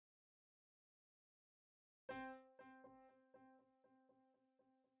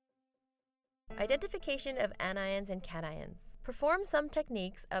Identification of anions and cations. Perform some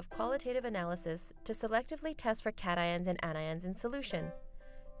techniques of qualitative analysis to selectively test for cations and anions in solution.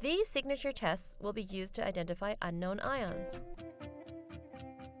 These signature tests will be used to identify unknown ions.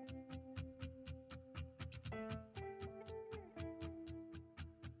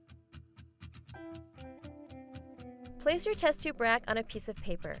 Place your test tube rack on a piece of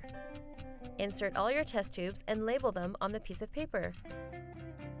paper. Insert all your test tubes and label them on the piece of paper.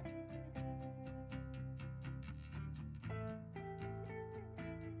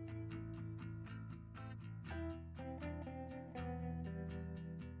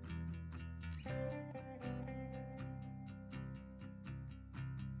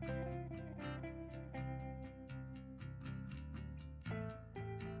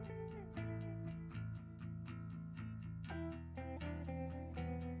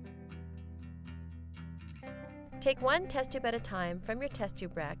 Take one test tube at a time from your test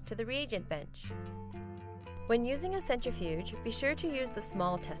tube rack to the reagent bench. When using a centrifuge, be sure to use the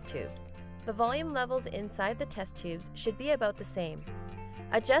small test tubes. The volume levels inside the test tubes should be about the same.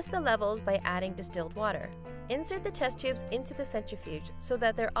 Adjust the levels by adding distilled water. Insert the test tubes into the centrifuge so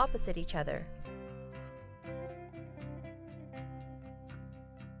that they're opposite each other.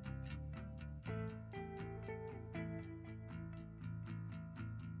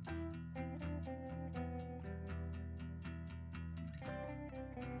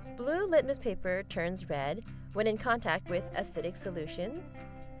 Blue litmus paper turns red when in contact with acidic solutions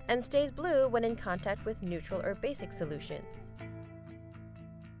and stays blue when in contact with neutral or basic solutions.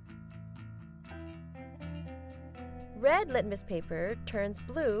 Red litmus paper turns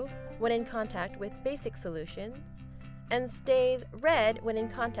blue when in contact with basic solutions and stays red when in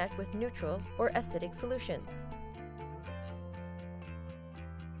contact with neutral or acidic solutions.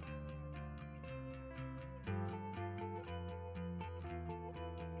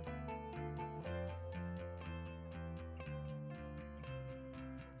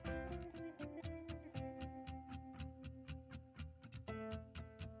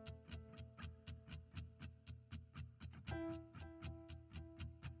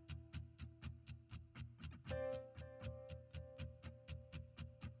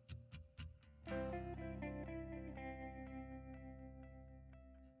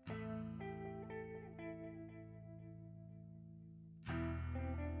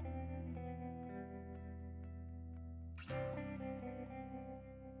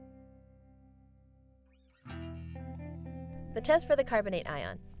 The test for the carbonate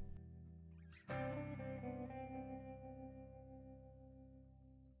ion.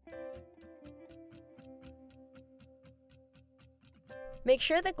 Make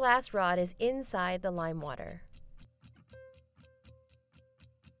sure the glass rod is inside the lime water.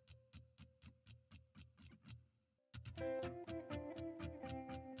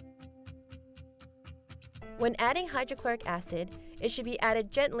 When adding hydrochloric acid, it should be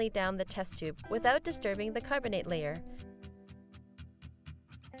added gently down the test tube without disturbing the carbonate layer,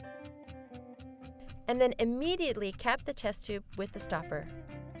 and then immediately cap the test tube with the stopper.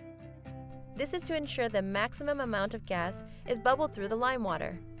 This is to ensure the maximum amount of gas is bubbled through the lime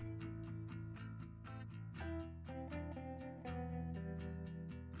water.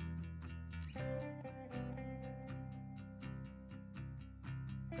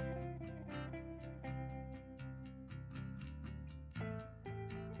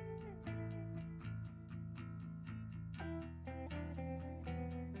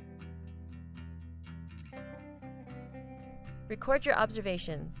 Record your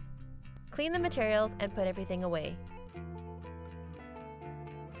observations. Clean the materials and put everything away.